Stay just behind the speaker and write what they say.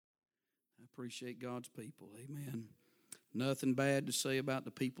Appreciate God's people. Amen. Nothing bad to say about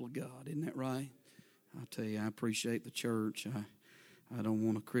the people of God. Isn't that right? I tell you, I appreciate the church. I don't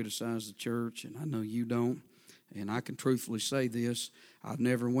want to criticize the church, and I know you don't. And I can truthfully say this. I've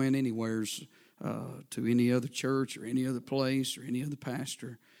never went anywheres to any other church or any other place or any other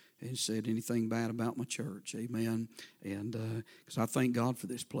pastor and said anything bad about my church. Amen. And because I thank God for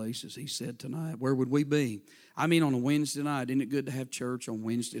this place, as he said tonight. Where would we be? I mean, on a Wednesday night. Isn't it good to have church on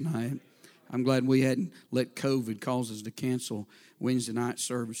Wednesday night? I'm glad we hadn't let COVID cause us to cancel Wednesday night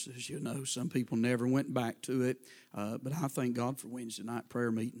services. You know, some people never went back to it. But I thank God for Wednesday night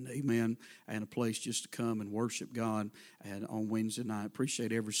prayer meeting, amen, and a place just to come and worship God and on Wednesday night.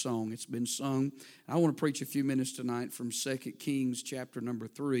 Appreciate every song that's been sung. I want to preach a few minutes tonight from 2 Kings chapter number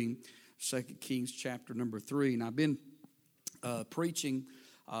 3. 2 Kings chapter number 3. And I've been preaching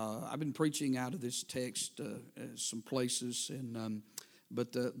out of this text some places, and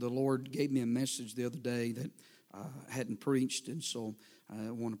but the Lord gave me a message the other day that I hadn't preached, and so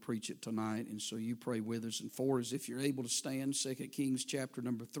I want to preach it tonight. And so you pray with us and for us if you're able to stand. 2 Kings chapter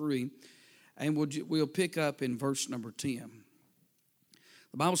number 3, and we'll pick up in verse number 10.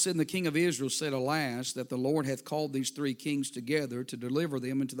 The Bible said, "And the king of Israel said, Alas, that the Lord hath called these three kings together to deliver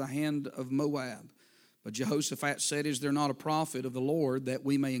them into the hand of Moab. But Jehoshaphat said, Is there not a prophet of the Lord, that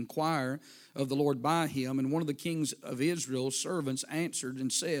we may inquire of the Lord by him? And one of the kings of Israel's servants answered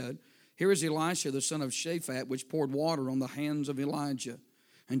and said, Here is Elisha the son of Shaphat, which poured water on the hands of Elijah.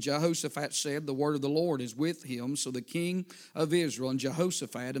 And Jehoshaphat said, The word of the Lord is with him. So the king of Israel and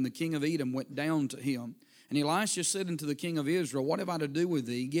Jehoshaphat and the king of Edom went down to him. And Elisha said unto the king of Israel, What have I to do with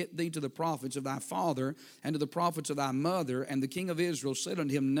thee? Get thee to the prophets of thy father and to the prophets of thy mother. And the king of Israel said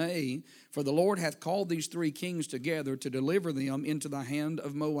unto him, Nay, for the Lord hath called these three kings together to deliver them into the hand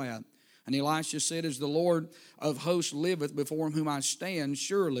of Moab. And Elisha said, As the Lord of hosts liveth, before whom I stand,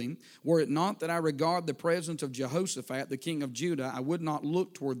 surely, were it not that I regard the presence of Jehoshaphat, the king of Judah, I would not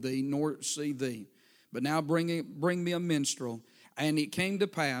look toward thee, nor see thee. But now bring me a minstrel. And it came to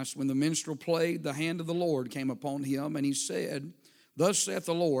pass, when the minstrel played, the hand of the Lord came upon him, and he said, Thus saith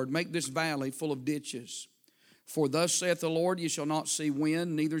the Lord, Make this valley full of ditches. For thus saith the Lord, Ye shall not see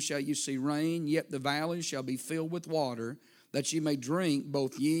wind, neither shall ye see rain, yet the valleys shall be filled with water, that ye may drink,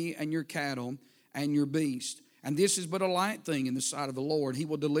 both ye and your cattle and your beast. And this is but a light thing in the sight of the Lord. He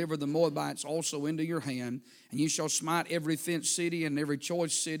will deliver the Moabites also into your hand, and ye shall smite every fenced city and every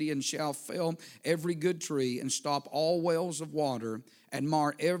choice city, and shall fell every good tree, and stop all wells of water, and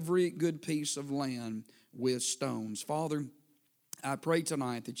mar every good piece of land with stones." Father, I pray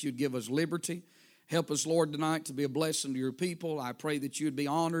tonight that you'd give us liberty. Help us, Lord, tonight to be a blessing to your people. I pray that you'd be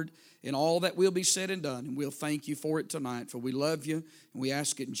honored in all that will be said and done, and we'll thank you for it tonight, for we love you, and we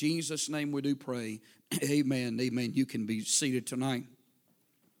ask it in Jesus' name we do pray. Amen. Amen. You can be seated tonight.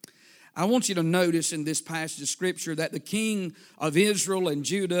 I want you to notice in this passage of Scripture that the king of Israel and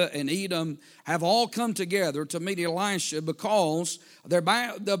Judah and Edom have all come together to meet Elisha because they're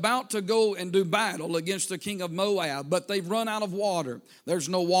about to go and do battle against the king of Moab, but they've run out of water. There's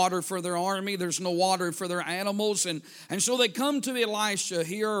no water for their army. There's no water for their animals. And so they come to Elisha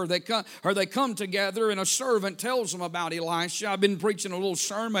here, or they come together, and a servant tells them about Elisha. I've been preaching a little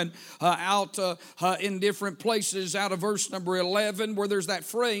sermon out in different places out of verse number 11, where there's that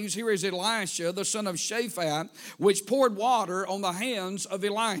phrase, Here is Elisha, the son of Shaphat, which poured water on the hands of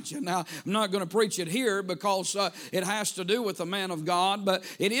Elijah. Now, I'm not going to preach it here because it has to do with the man of God, but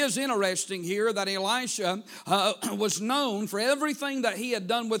it is interesting here that Elisha was known for everything that he had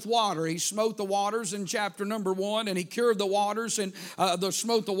done with water. He smote the waters in chapter number 1, and he cured the waters and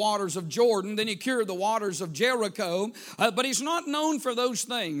smote the waters of Jordan. Then he cured the waters of Jericho, but he's not known for those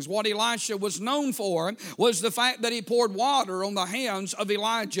things. What Elisha was known for was the fact that he poured water on the hands of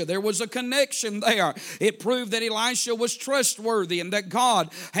Elijah. There was a connection there. It proved that Elisha was trustworthy and that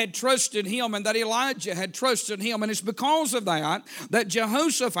God had trusted him and that Elijah had trusted him. And it's because of that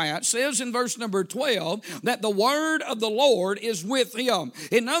Jehoshaphat says in verse number 12 that the word of the Lord is with him.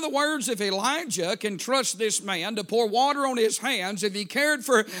 In other words, if Elijah can trust this man to pour water on his hands, if he cared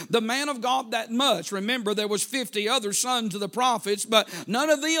for the man of God that much, remember there was 50 other sons of the prophets, but none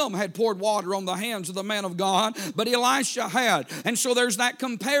of them had poured water on the hands of the man of God, but Elisha had. And so there's that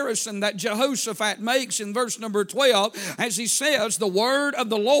comparison that Jehoshaphat makes in verse number 12 as he says, the word of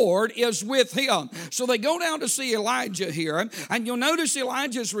the Lord is with him. So they go down to see Elijah here, and you'll notice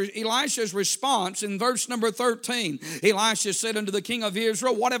Elisha's response in verse number 13. Elisha said unto the king of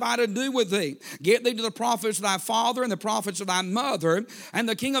Israel, What have I to do with thee? Get thee to the prophets of thy father and the prophets of thy mother. And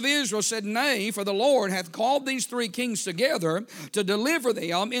the king of Israel said, Nay, for the Lord hath called these three kings together to deliver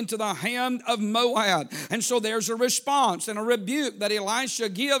them into the hand of Moab. And so there's a response and a rebuke that Elisha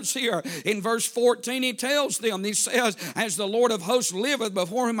gives says here in verse 14, he tells them, he says, as the Lord of hosts liveth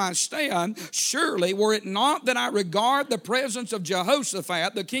before whom I stand, surely were it not that I regard the presence of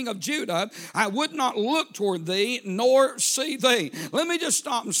Jehoshaphat, the king of Judah, I would not look toward thee nor see thee. Let me just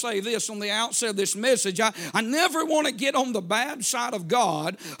stop and say this on the outset of this message. I never want to get on the bad side of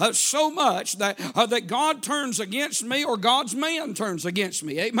God so much that God turns against me or God's man turns against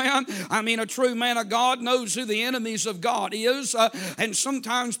me. Amen? I mean, a true man of God knows who the enemies of God is. And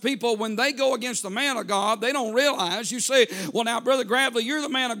sometimes people, when they go against the man of God, they don't realize. You say, well, now, Brother Gravley, you're the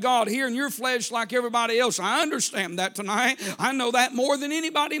man of God here and you're flesh like everybody else. I understand that tonight. I know that more than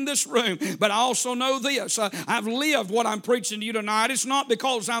anybody in this room. But I also know this. I've lived what I'm preaching to you tonight. It's not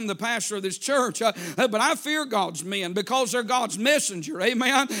because I'm the pastor of this church, but I fear God's men because they're God's messenger.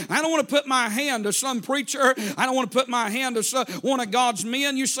 Amen? I don't want to put my hand to some preacher. I don't want to put my hand to one of God's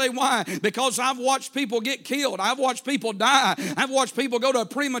men. You say, why? Because I've watched people get killed. I've watched people die. I've watched people go to a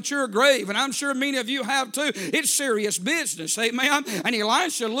premature grave, and I'm sure many of you have too. It's serious business. Amen? And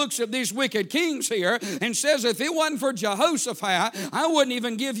Elisha looks at these wicked kings here and says, if it wasn't for Jehoshaphat, I wouldn't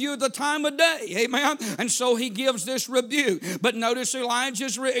even give you the time of day. Amen? And so he gives this rebuke. But notice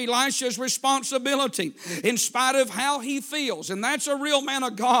Elisha's responsibility in spite of how he feels. And that's a real man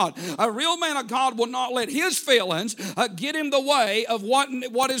of God. A real man of God will not let his feelings get in the way of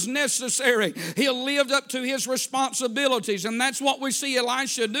what is necessary. He'll live up to his responsibilities. And that's what we see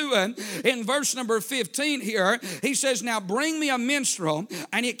Elisha doing in verse number 15 here. He says, now bring me a minstrel.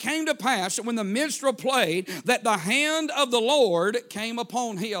 And it came to pass that when the minstrel played, that the hand of the Lord came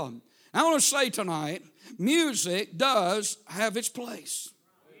upon him. I want to say tonight, music does have its place.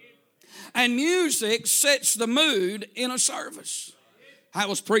 And music sets the mood in a service. I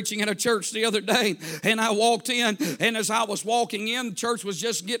was preaching at a church the other day, and I walked in, and as I was walking in, the church was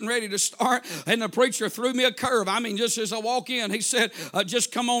just getting ready to start, and the preacher threw me a curve. I mean, just as I walk in, he said,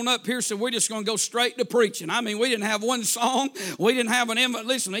 just come on up here, so we're just going to go straight to preaching. I mean, we didn't have one song. We didn't have an invite.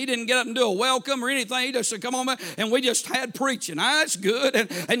 Listen, he didn't get up and do a welcome or anything. He just said, come on up, and we just had preaching. That's good,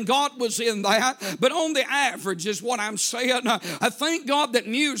 and God was in that. But on the average is what I'm saying. I thank God that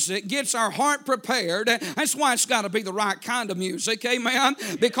music gets our heart prepared. That's why it's got to be the right kind of music. Amen.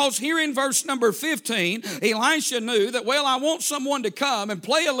 Because here in verse number 15, Elisha knew that, well, I want someone to come and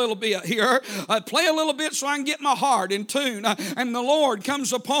play a little bit here, play a little bit so I can get my heart in tune. And the Lord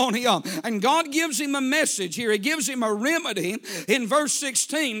comes upon him. And God gives him a message here. He gives him a remedy in verse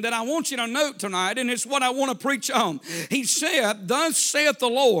 16 that I want you to note tonight, and it's what I want to preach on. He said, thus saith the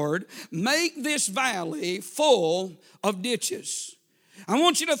Lord, make this valley full of ditches. I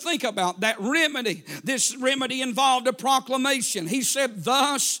want you to think about that remedy. This remedy involved a proclamation. He said,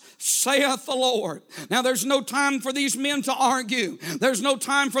 thus saith the Lord. Now, there's no time for these men to argue. There's no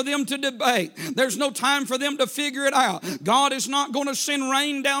time for them to debate. There's no time for them to figure it out. God is not going to send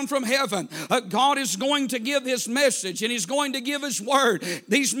rain down from heaven. God is going to give his message, and he's going to give his word.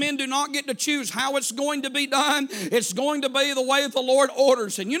 These men do not get to choose how it's going to be done. It's going to be the way the Lord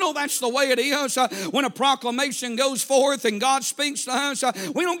orders. And you know that's the way it is when a proclamation goes forth and God speaks to us.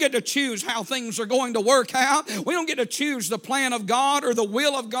 We don't get to choose how things are going to work out. We don't get to choose the plan of God or the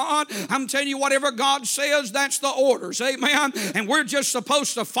will of God. I'm telling you, whatever God says, that's the orders. Amen. And we're just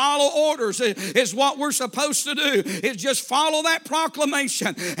supposed to follow orders is what we're supposed to do, is just follow that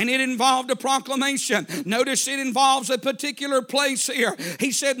proclamation. And it involved a proclamation. Notice it involves a particular place here.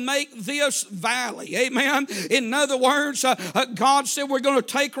 He said, make this valley. Amen. In other words, God said, we're going to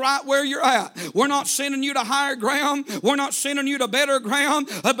take right where you're at. We're not sending you to higher ground. We're not sending you to better ground.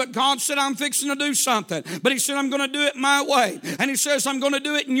 But God said, I'm fixing to do something. But he said, I'm going to do it my way. And he says, I'm going to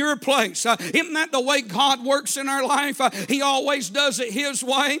do it in your place. Isn't that the way God works in our life? He always does it his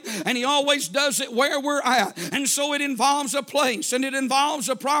way, and he always does it where we're at. And so it involves a place, and it involves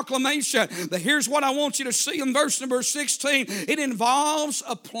a proclamation. But here's what I want you to see in verse number 16. It involves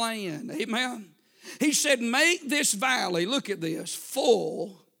a plan. Amen. He said, make this valley, look at this,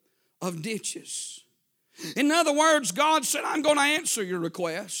 full of ditches. In other words, God said, I'm going to answer your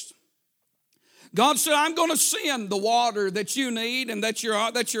request. God said, I'm going to send the water that you need and that your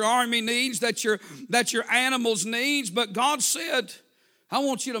army needs, that your animals needs. But God said, I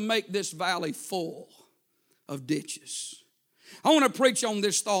want you to make this valley full of ditches. I want to preach on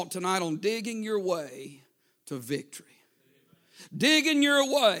this thought tonight on digging your way to victory. Digging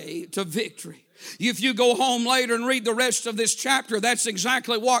your way to victory. If you go home later and read the rest of this chapter, that's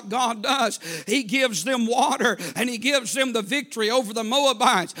exactly what God does. He gives them water and He gives them the victory over the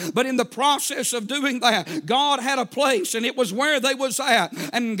Moabites. But in the process of doing that, God had a place, and it was where they was at.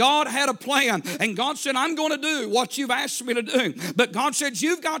 And God had a plan. And God said, I'm going to do what you've asked me to do. But God said,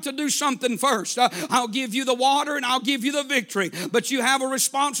 you've got to do something first. I'll give you the water and I'll give you the victory. But you have a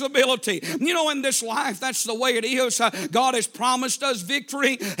responsibility. You know, in this life, that's the way it is. God has promised us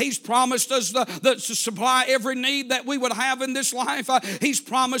victory. He's promised us to supply every need that we would have in this life. He's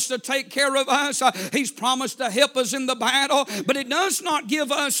promised to take care of us. He's promised to help us in the battle. But it does not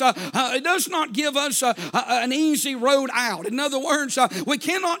give us an easy road out. In other words, we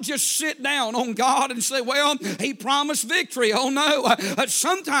cannot just sit down on God and say, well, He promised victory. Oh no.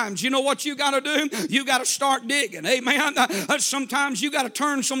 Sometimes, you know what you got to do? You got to start digging. Amen. Sometimes you got to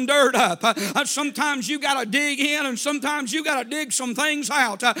turn some dirt up. Sometimes you got to dig in, and sometimes you got to dig some things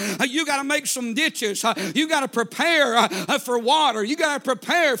out. You got to make some ditches. You got to prepare for water. You got to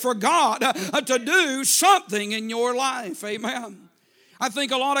prepare for God to do something in your life. Amen. I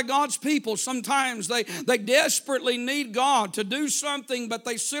think a lot of God's people, sometimes they desperately need God to do something, but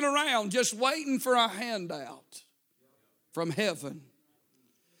they sit around just waiting for a handout from heaven.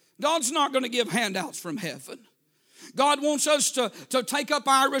 God's not going to give handouts from heaven. God wants us to take up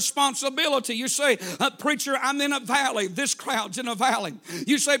our responsibility. You say, preacher, I'm in a valley. This crowd's in a valley.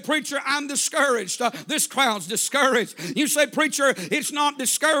 You say, preacher, I'm discouraged. This crowd's discouraged. You say, preacher, it's not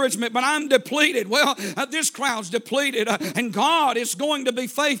discouragement, but I'm depleted. Well, this crowd's depleted, and God is going to be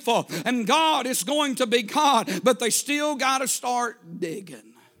faithful, and God is going to be God, but they still got to start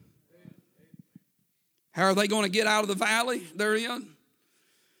digging. How are they going to get out of the valley they're in?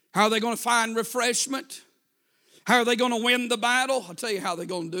 How are they going to find refreshment? How are they going to win the battle? I'll tell you how they're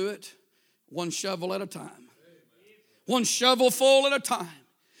going to do it. One shovel at a time. One shovel full at a time.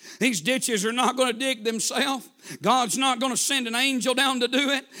 These ditches are not going to dig themselves. God's not going to send an angel down to do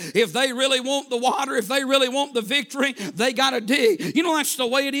it. If they really want the water, if they really want the victory, they got to dig. You know, that's the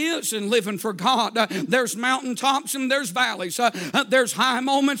way it is in living for God. There's mountaintops and there's valleys. There's high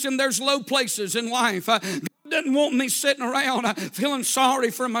moments and there's low places in life. Doesn't want me sitting around feeling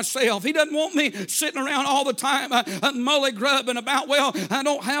sorry for myself. He doesn't want me sitting around all the time mully-grubbing about, well, I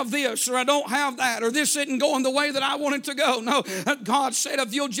don't have this or I don't have that or this isn't going the way that I want it to go. No, God said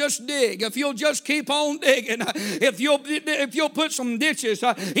if you'll just dig, if you'll just keep on digging, if you'll put some ditches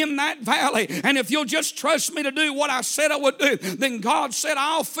in that valley, and if you'll just trust me to do what I said I would do, then God said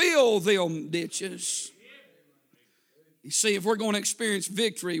I'll fill them ditches. You see, if we're going to experience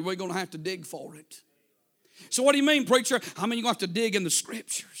victory, we're going to have to dig for it. So what do you mean, preacher? I mean, you're going to have to dig in the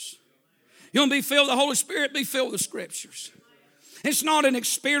Scriptures. You want to be filled with the Holy Spirit? Be filled with the Scriptures. It's not an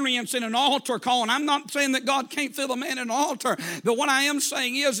experience in an altar call. And I'm not saying that God can't fill a man in an altar. But what I am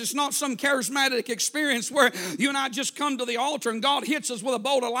saying is it's not some charismatic experience where you and I just come to the altar and God hits us with a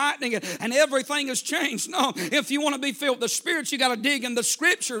bolt of lightning and everything has changed. No, if you want to be filled with the Spirit, you got to dig in the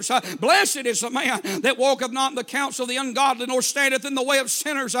Scriptures. Blessed is the man that walketh not in the counsel of the ungodly, nor standeth in the way of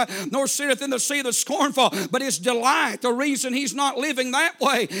sinners, nor sitteth in the seat of the scornful. But his delight, the reason he's not living that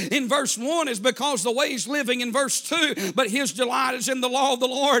way in verse 1 is because the way he's living in verse 2, but his delight is in the law of the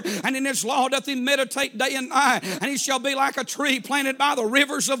Lord, and in his law doth he meditate day and night, and he shall be like a tree planted by the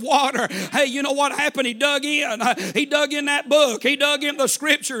rivers of water. Hey, you know what happened? He dug in that book, he dug in the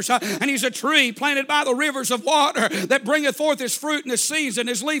Scriptures, and he's a tree planted by the rivers of water that bringeth forth his fruit in his season.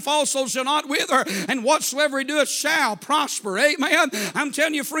 His leaf also shall not wither, and whatsoever he doeth shall prosper. Amen. I'm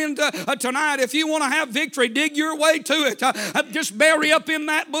telling you, friend, tonight, if you want to have victory, dig your way to it. Just bury up in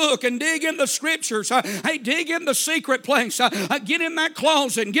that book and dig in the Scriptures. Hey, dig in the secret place. Get in that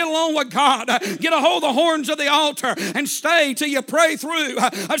closet and get along with God. Get a hold of the horns of the altar and stay till you pray through.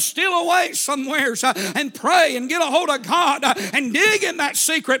 Steal away somewheres and pray and get a hold of God and dig in that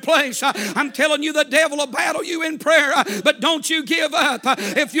secret place. I'm telling you, the devil will battle you in prayer, but don't you give up.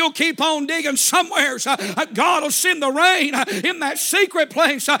 If you'll keep on digging somewheres, God will send the rain in that secret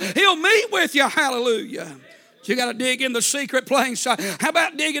place. He'll meet with you. Hallelujah. You got to dig in the secret place. How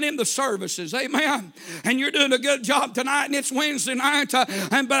about digging in the services? Amen. And you're doing a good job tonight, and it's Wednesday night.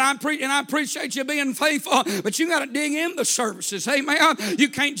 But I appreciate you being faithful. But you got to dig in the services. Amen. You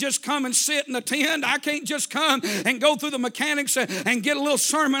can't just come and sit and attend. I can't just come and go through the mechanics and get a little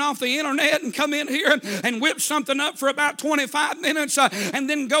sermon off the internet and come in here and whip something up for about 25 minutes and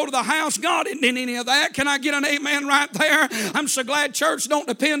then go to the house. God didn't need any of that. Can I get an amen right there? I'm so glad church don't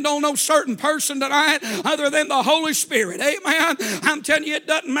depend on no certain person tonight other than the Holy Spirit. Amen. I'm telling you, it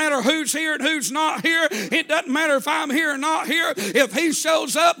doesn't matter who's here and who's not here. It doesn't matter if I'm here or not here. If He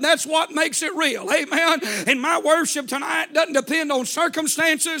shows up, that's what makes it real. Amen. And my worship tonight doesn't depend on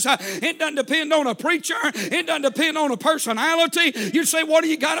circumstances. It doesn't depend on a preacher. It doesn't depend on a personality. You say, what do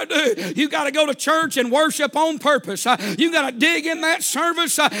you got to do? You got to go to church and worship on purpose. You got to dig in that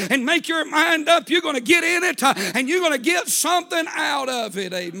service and make your mind up. You're going to get in it and you're going to get something out of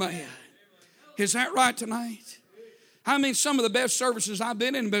it. Amen. Is that right tonight? I mean, some of the best services I've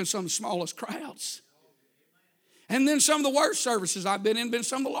been in have been some of the smallest crowds. And then some of the worst services I've been in have been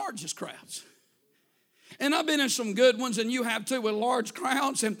some of the largest crowds. And I've been in some good ones, and you have too, with large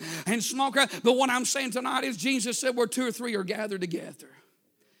crowds and small crowds. But what I'm saying tonight is Jesus said where 2 or 3 are gathered together.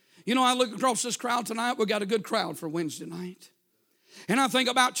 You know, I look across this crowd tonight. We've got a good crowd for Wednesday night. And I think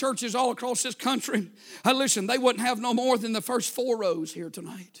about churches all across this country. Listen, they wouldn't have no more than the first 4 rows here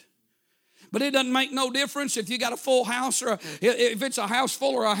tonight. But it doesn't make no difference if you got a full house or if it's a house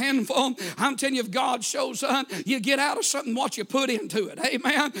full or a handful. I'm telling you, if God shows up, you get out of something what you put into it.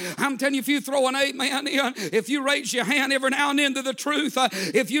 Amen. I'm telling you, if you throw an amen in, if you raise your hand every now and then to the truth,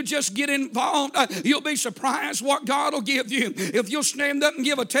 if you just get involved, you'll be surprised what God will give you. If you'll stand up and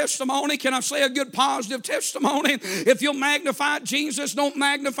give a testimony, can I say a good positive testimony? If you'll magnify Jesus, don't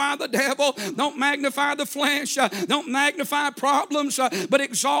magnify the devil, don't magnify the flesh, don't magnify problems, but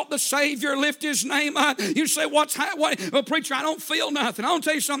exalt the Savior. Lift His name up. You say, well, preacher, I don't feel nothing. I'll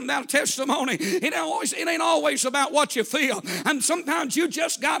tell you something about a testimony. It ain't always about what you feel. And sometimes you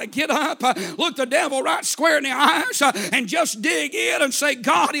just got to get up, look the devil right square in the eyes, and just dig in and say,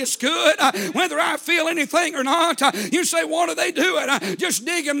 God is good, whether I feel anything or not. You say, what are they doing? Just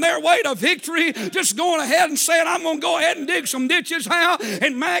digging their way to victory, just going ahead and saying, I'm going to go ahead and dig some ditches out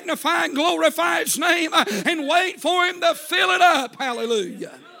and magnify and glorify His name and wait for Him to fill it up.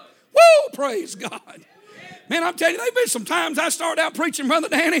 Hallelujah. Woo! Praise God. Man, I'm telling you, there've been some times I started out preaching, Brother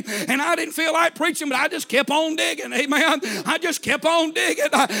Danny, and I didn't feel like preaching, but I just kept on digging. Amen. I just kept on digging.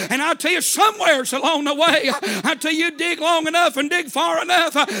 And I'll tell you, somewheres along the way, I tell you, dig long enough and dig far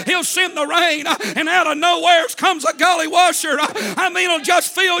enough, He'll send the rain, and out of nowhere comes a gully washer. I mean, it'll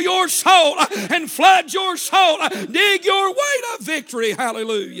just fill your soul and flood your soul. Dig your way to victory.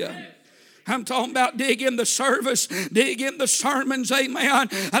 Hallelujah. I'm talking about dig in the service, dig in the sermons, amen.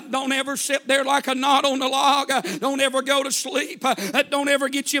 Don't ever sit there like a knot on the log. Don't ever go to sleep. Don't ever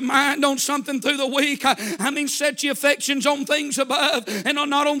get your mind on something through the week. I mean, set your affections on things above and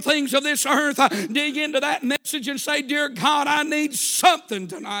not on things of this earth. Dig into that message and say, dear God, I need something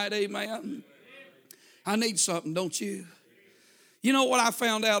tonight, amen. I need something, don't you? You know what I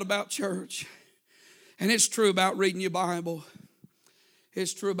found out about church? And it's true about reading your Bible.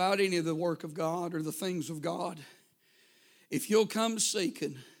 It's true about any of the work of God or the things of God. If you'll come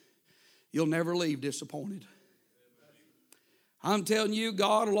seeking, you'll never leave disappointed. I'm telling you,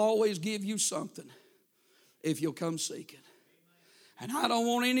 God will always give you something if you'll come seeking. And I don't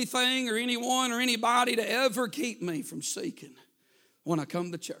want anything or anyone or anybody to ever keep me from seeking when I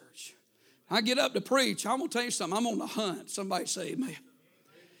come to church. I get up to preach, I'm going to tell you something, I'm on the hunt. Somebody say amen.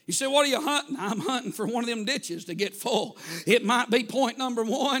 You say, what are you hunting? I'm hunting for one of them ditches to get full. It might be point number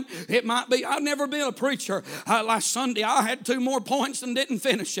 1. It might be, I've never been a preacher. Last Sunday, I had 2 more points and didn't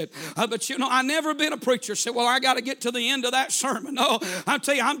finish it. But you know, I've never been a preacher. Say, well, I got to get to the end of that sermon. No, I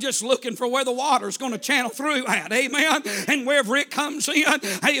tell you, I'm just looking for where the water's going to channel through at. Amen. And wherever it comes in,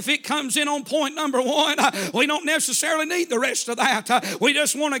 hey, if it comes in on point number 1, we don't necessarily need the rest of that. We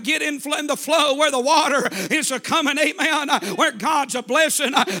just want to get in the flow where the water is coming. Amen. Where God's a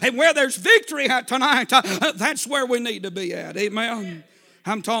blessing. And where there's victory at tonight, that's where we need to be at. Amen.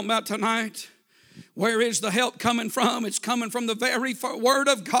 I'm talking about tonight. Where is the help coming from? It's coming from the very word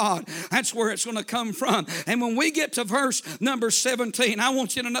of God. That's where it's going to come from. And when we get to verse number 17, I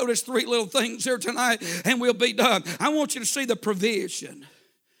want you to notice 3 little things here tonight, and we'll be done. I want you to see the provision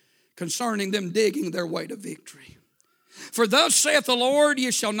concerning them digging their way to victory. For thus saith the Lord,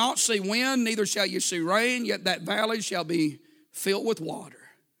 ye shall not see wind, neither shall ye see rain, yet that valley shall be filled with water.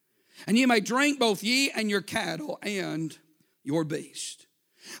 And ye may drink both ye and your cattle and your beast.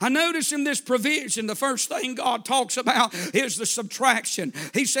 I notice in this provision, the first thing God talks about is the subtraction.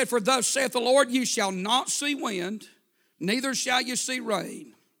 He said, for thus saith the Lord, ye shall not see wind, neither shall ye see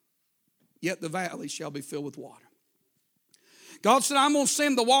rain, yet the valley shall be filled with water. God said, I'm going to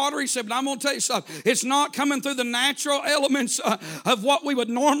send the water. He said, but I'm going to tell you something. It's not coming through the natural elements of what we would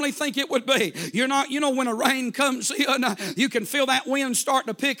normally think it would be. You're not, when a rain comes in, you can feel that wind starting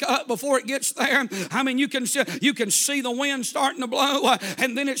to pick up before it gets there. I mean, you can see the wind starting to blow,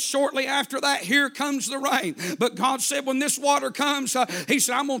 and then it's shortly after that, here comes the rain. But God said, when this water comes, He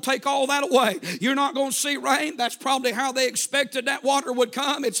said, I'm going to take all that away. You're not going to see rain. That's probably how they expected that water would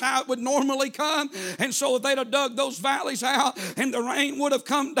come. It's how it would normally come. And so if they'd have dug those valleys out and the rain would have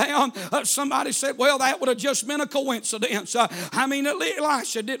come down, somebody said, well, that would have just been a coincidence.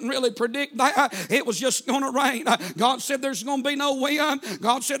 Elisha didn't really predict that. It was just going to rain. God said there's going to be no wind.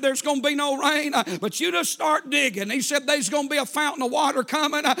 God said there's going to be no rain. But you just start digging. He said there's going to be a fountain of water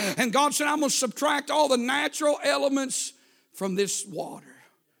coming. And God said, I'm going to subtract all the natural elements from this water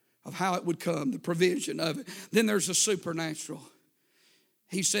of how it would come, the provision of it. Then there's the supernatural.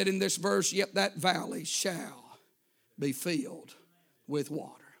 He said in this verse, yet that valley shall be filled with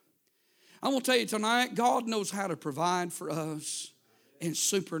water. I want to tell you tonight, God knows how to provide for us in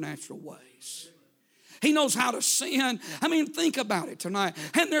supernatural ways. He knows how to send. Think about it tonight.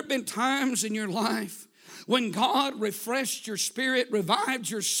 Hadn't there been times in your life when God refreshed your spirit, revived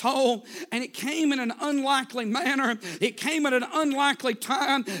your soul, and it came in an unlikely manner? It came at an unlikely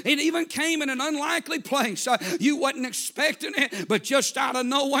time. It even came in an unlikely place. You wasn't expecting it, but just out of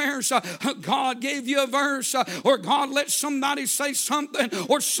nowhere, God gave you a verse, or God let somebody say something,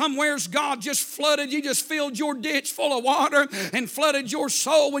 or somewhere's God just flooded. You just filled your ditch full of water and flooded your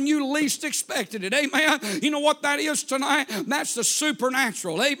soul when you least expected it. Amen. You know what that is tonight? That's the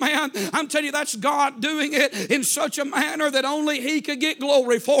supernatural. Amen. I'm telling you, that's God doing it in such a manner that only He could get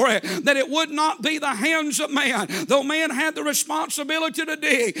glory for it, that it would not be the hands of man. Though man had the responsibility to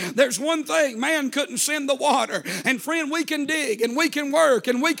dig, there's one thing: man couldn't send the water. And friend, we can dig and we can work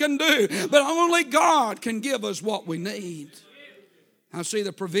and we can do, but only God can give us what we need. I see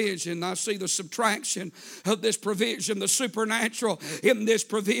the provision. I see the subtraction of this provision, the supernatural in this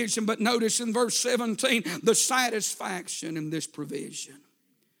provision. But notice in verse 17, the satisfaction in this provision.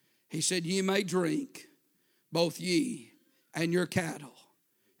 He said, ye may drink, both ye and your cattle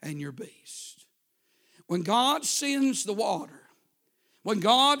and your beast. When God sends the water, when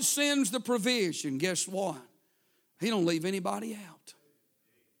God sends the provision, guess what? He don't leave anybody out.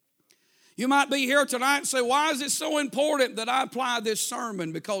 You might be here tonight and say, why is it so important that I apply this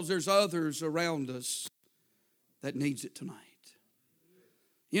sermon? Because there's others around us that needs it tonight.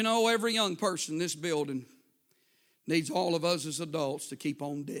 Every young person in this building needs all of us as adults to keep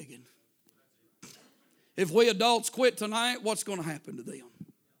on digging. If we adults quit tonight, what's going to happen to them?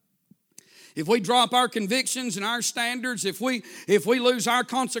 If we drop our convictions and our standards, if we lose our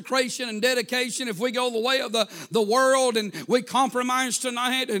consecration and dedication, if we go the way of the world and we compromise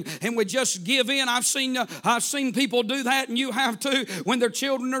tonight and we just give in. I've seen people do that, and you have too. When their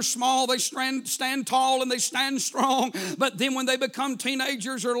children are small, they stand tall and they stand strong. But then when they become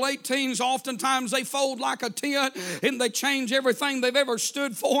teenagers or late teens, oftentimes they fold like a tent and they change everything they've ever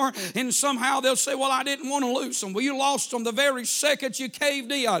stood for. And somehow they'll say, well, I didn't want to lose them. Well, you lost them the very second you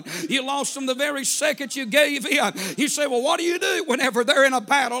caved in. You lost them the very second you gave in. You say, well, what do you do whenever they're in a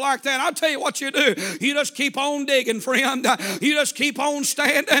battle like that? I'll tell you what you do. You just keep on digging, friend. You just keep on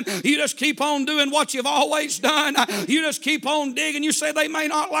standing. You just keep on doing what you've always done. You just keep on digging. You say they may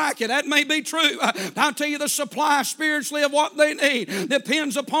not like it. That may be true. I'll tell you, the supply spiritually of what they need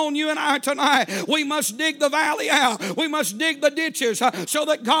depends upon you and I tonight. We must dig the valley out. We must dig the ditches so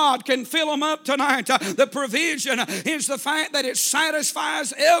that God can fill them up tonight. The provision is the fact that it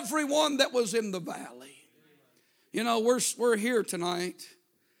satisfies everyone that was in the valley. We're here tonight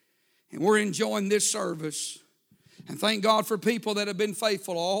and we're enjoying this service, and thank God for people that have been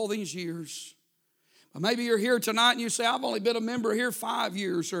faithful all these years. But maybe you're here tonight and you say, I've only been a member here 5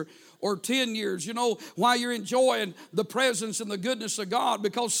 years or 10 years. You know why you're enjoying the presence and the goodness of God?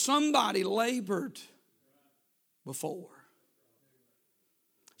 Because somebody labored before.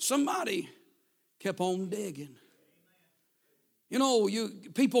 Somebody kept on digging.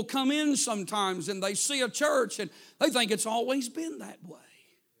 People come in sometimes and they see a church and they think it's always been that way.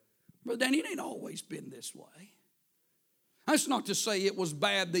 But then it ain't always been this way. That's not to say it was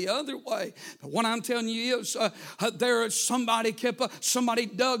bad the other way. But what I'm telling you is somebody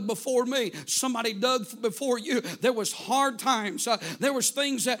dug before me. Somebody dug before you. There was hard times. There was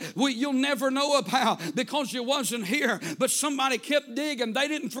things that you'll never know about because you wasn't here. But somebody kept digging. They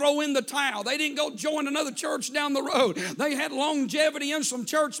didn't throw in the towel. They didn't go join another church down the road. They had longevity in some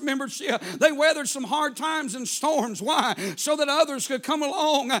church membership. They weathered some hard times and storms. Why? So that others could come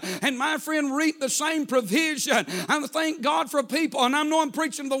along and, my friend, reap the same provision. I thank God God for people, and I know I'm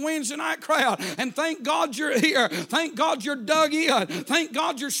preaching to the Wednesday night crowd, and thank God you're here. Thank God you're dug in. Thank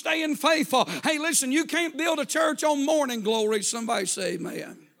God you're staying faithful. Hey, listen, you can't build a church on morning glory. Somebody say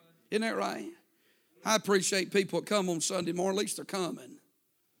amen. Isn't that right? I appreciate people that come on Sunday morning. At least they're coming.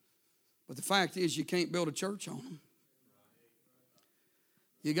 But the fact is, you can't build a church on them.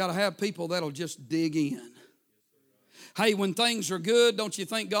 You got to have people that'll just dig in. Hey, when things are good, don't you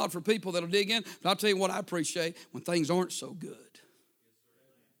thank God for people that'll dig in? But I'll tell you what I appreciate, when things aren't so good.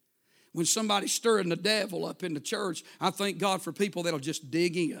 When somebody's stirring the devil up in the church, I thank God for people that'll just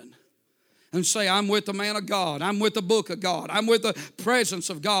dig in and say, I'm with the man of God. I'm with the book of God. I'm with the presence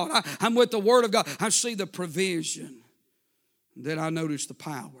of God. I'm with the word of God. I see the provision. Then I notice the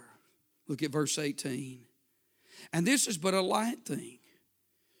power. Look at verse 18. And this is but a light thing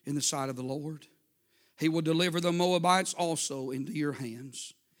in the sight of the Lord. He will deliver the Moabites also into your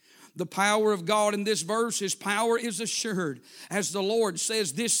hands. The power of God in this verse, His power is assured. As the Lord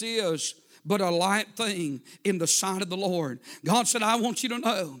says, this is but a light thing in the sight of the Lord. God said, I want you to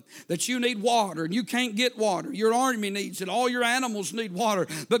know that you need water and you can't get water. Your army needs it. All your animals need water.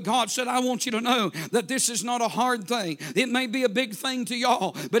 But God said, I want you to know that this is not a hard thing. It may be a big thing to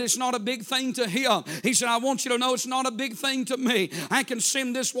y'all, but it's not a big thing to Him. He said, I want you to know it's not a big thing to me. I can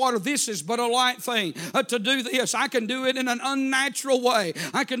send this water. This is but a light thing to do this. I can do it in an unnatural way.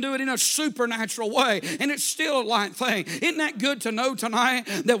 I can do it in a supernatural way. And it's still a light thing. Isn't that good to know tonight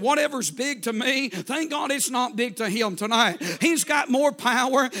that whatever's big to me, thank God it's not big to Him tonight. He's got more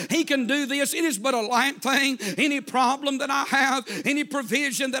power. He can do this. It is but a light thing. Any problem that I have, any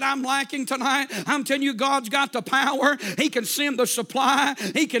provision that I'm lacking tonight, I'm telling you, God's got the power. He can send the supply.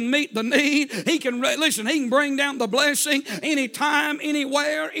 He can meet the need. He can, listen, He can bring down the blessing anytime,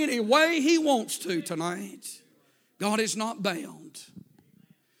 anywhere, any way He wants to tonight. God is not bound.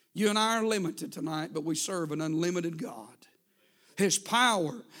 You and I are limited tonight, but we serve an unlimited God. His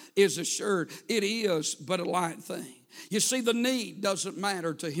power is assured. It is but a light thing. You see, the need doesn't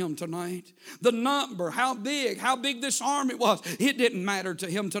matter to Him tonight. The number, how big this army was, it didn't matter to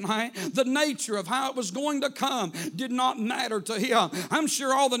Him tonight. The nature of how it was going to come did not matter to Him. I'm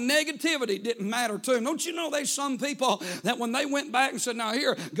sure all the negativity didn't matter to Him. Don't you know there's some people that when they went back and said, now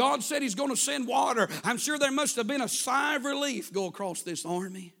here, God said He's going to send water. I'm sure there must have been a sigh of relief go across this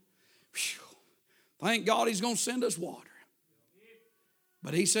army. Whew. Thank God He's going to send us water.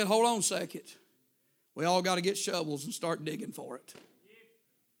 But He said, hold on a second. We all got to get shovels and start digging for it.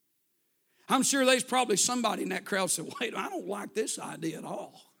 I'm sure there's probably somebody in that crowd said, wait, I don't like this idea at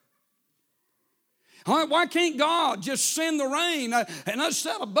all. Why can't God just send the rain and us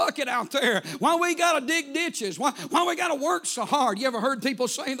set a bucket out there? Why we got to dig ditches? Why we got to work so hard? You ever heard people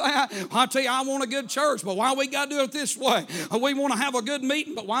say that? I tell you, I want a good church, but why we got to do it this way? We want to have a good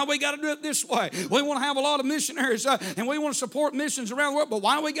meeting, but why we got to do it this way? We want to have a lot of missionaries and we want to support missions around the world, but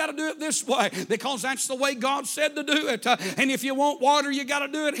why we got to do it this way? Because that's the way God said to do it. And if you want water, you got to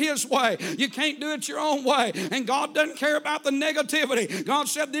do it His way. You can't do it your own way. And God doesn't care about the negativity. God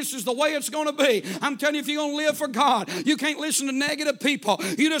said this is the way it's going to be. I'm telling you, if you're going to live for God, you can't listen to negative people.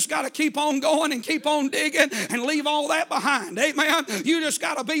 You just got to keep on going and keep on digging and leave all that behind. Amen. You just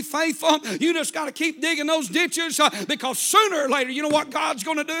got to be faithful. You just got to keep digging those ditches because sooner or later, you know what God's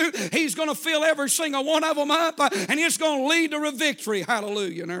going to do? He's going to fill every single one of them up and it's going to lead to a victory.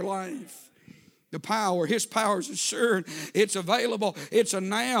 Hallelujah in their life. The power, His power is assured. It's available. It's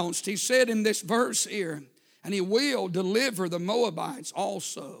announced. He said in this verse here, and He will deliver the Moabites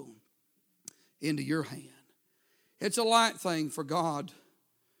also into your hand. It's a light thing for God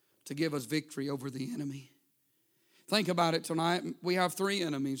to give us victory over the enemy. Think about it tonight. We have three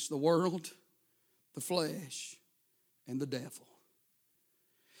enemies: the world, the flesh, and the devil.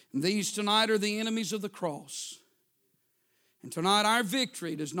 And these tonight are the enemies of the cross. And tonight our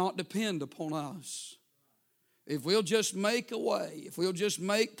victory does not depend upon us. If we'll just make a way, if we'll just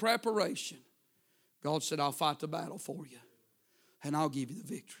make preparation, God said, I'll fight the battle for you and I'll give you the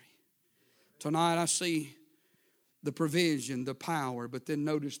victory. Tonight I see the provision, the power, but then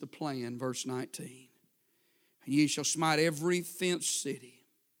notice the plan, verse 19. And ye shall smite every fenced city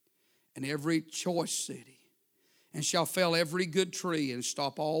and every choice city, and shall fell every good tree and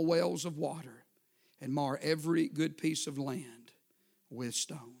stop all wells of water, and mar every good piece of land with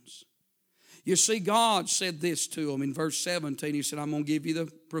stones. You see, God said this to them in verse 17. He said, I'm going to give you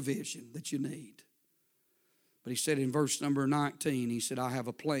the provision that you need. But He said in verse number 19, He said, I have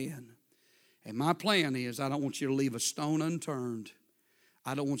a plan. And my plan is I don't want you to leave a stone unturned.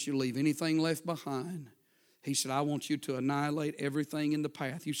 I don't want you to leave anything left behind. He said, I want you to annihilate everything in the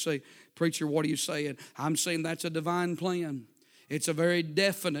path. You say, preacher, what are you saying? I'm saying that's a divine plan. It's a very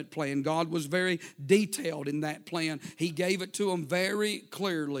definite plan. God was very detailed in that plan. He gave it to them very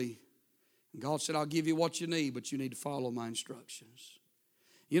clearly. God said, I'll give you what you need, but you need to follow my instructions.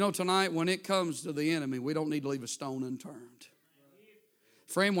 You know, tonight, when it comes to the enemy, we don't need to leave a stone unturned.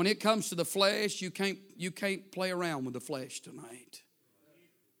 Friend, when it comes to the flesh, you can't play around with the flesh tonight.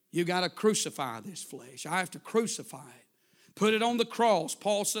 You got to crucify this flesh. I have to crucify it. Put it on the cross.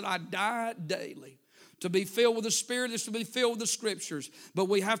 Paul said, I die daily. To be filled with the Spirit is to be filled with the Scriptures. But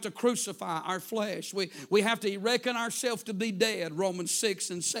we have to crucify our flesh. We have to reckon ourselves to be dead. Romans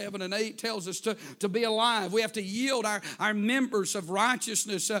 6 and 7 and 8 tells us to be alive. We have to yield our members of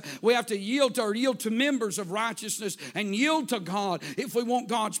righteousness. We have to yield to members of righteousness and yield to God if we want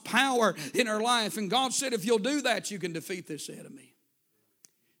God's power in our life. And God said, if you'll do that, you can defeat this enemy.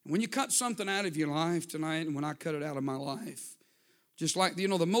 When you cut something out of your life tonight, and when I cut it out of my life, just like, the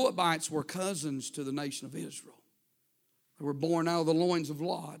Moabites were cousins to the nation of Israel. They were born out of the loins of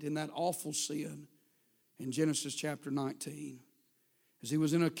Lot in that awful sin in Genesis chapter 19. As he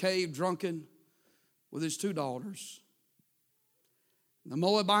was in a cave drunken with his 2 daughters. The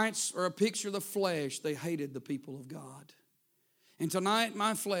Moabites are a picture of the flesh. They hated the people of God. And tonight,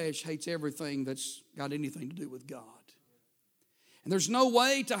 my flesh hates everything that's got anything to do with God. And there's no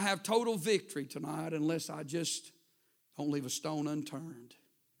way to have total victory tonight unless I just don't leave a stone unturned.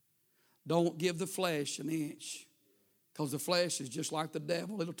 Don't give the flesh an inch. Because the flesh is just like the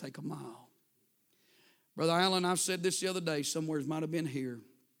devil. It'll take a mile. Brother Allen, I've said this the other day. Somewhere it might have been here.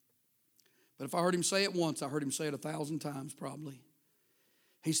 But if I heard him say it once, I heard him say it 1,000 times probably.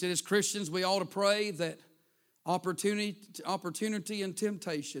 He said, as Christians, we ought to pray that opportunity and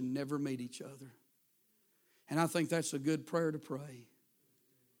temptation never meet each other. And I think that's a good prayer to pray.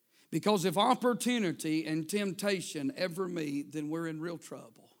 Because if opportunity and temptation ever meet, then we're in real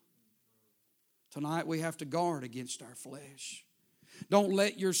trouble. Tonight we have to guard against our flesh. Don't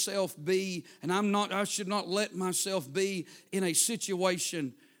let yourself be, and I should not let myself be in a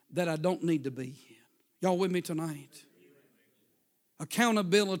situation that I don't need to be in. Y'all with me tonight?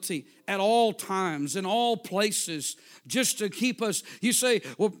 Accountability at all times, in all places, just to keep us. You say,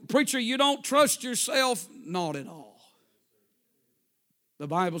 well, preacher, you don't trust yourself. Not at all. The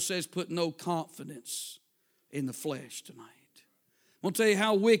Bible says put no confidence in the flesh tonight. I'm going to tell you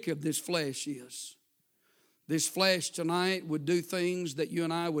how wicked this flesh is. This flesh tonight would do things that you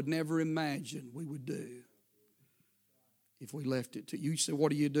and I would never imagine we would do if we left it to you. You say,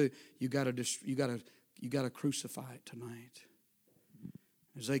 what do? You got to crucify it tonight.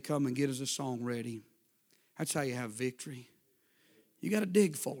 As they come and get us a song ready, that's how you have victory. You got to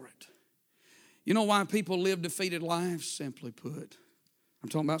dig for it. You know why people live defeated lives? Simply put, I'm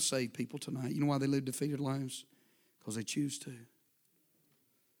talking about saved people tonight. You know why they live defeated lives? Because they choose to.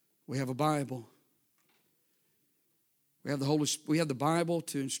 We have a Bible. We have the Bible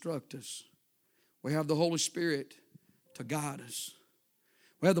to instruct us. We have the Holy Spirit to guide us.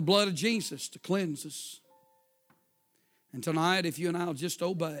 We have the blood of Jesus to cleanse us. And tonight, if you and I will just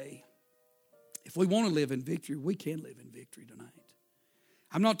obey, if we want to live in victory, we can live in victory tonight.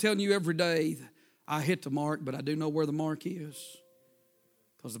 I'm not telling you every day that I hit the mark, but I do know where the mark is.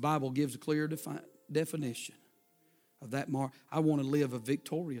 Because the Bible gives a clear definition of that mark. I want to live a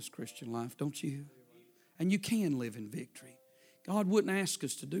victorious Christian life, don't you? And you can live in victory. God wouldn't ask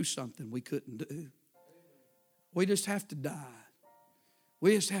us to do something we couldn't do. We just have to die.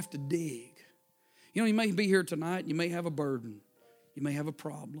 We just have to dig. You know, you may be here tonight, you may have a burden. You may have a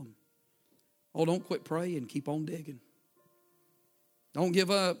problem. Oh, don't quit praying. Keep on digging. Don't give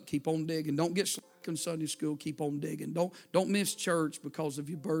up. Keep on digging. Don't get slack in Sunday school. Keep on digging. Don't miss church because of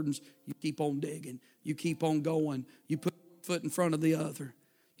your burdens. You keep on digging. You keep on going. You put one foot in front of the other.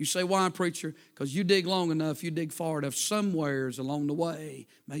 You say, why, preacher? Because you dig long enough, you dig far enough, somewheres along the way,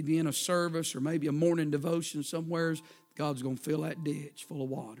 maybe in a service or maybe a morning devotion somewheres, God's going to fill that ditch full of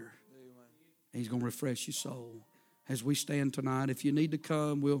water. He's going to refresh your soul. As we stand tonight, if you need to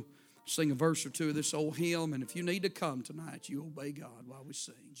come, we'll sing a verse or two of this old hymn. And if you need to come tonight, you obey God while we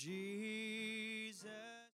sing. Jesus.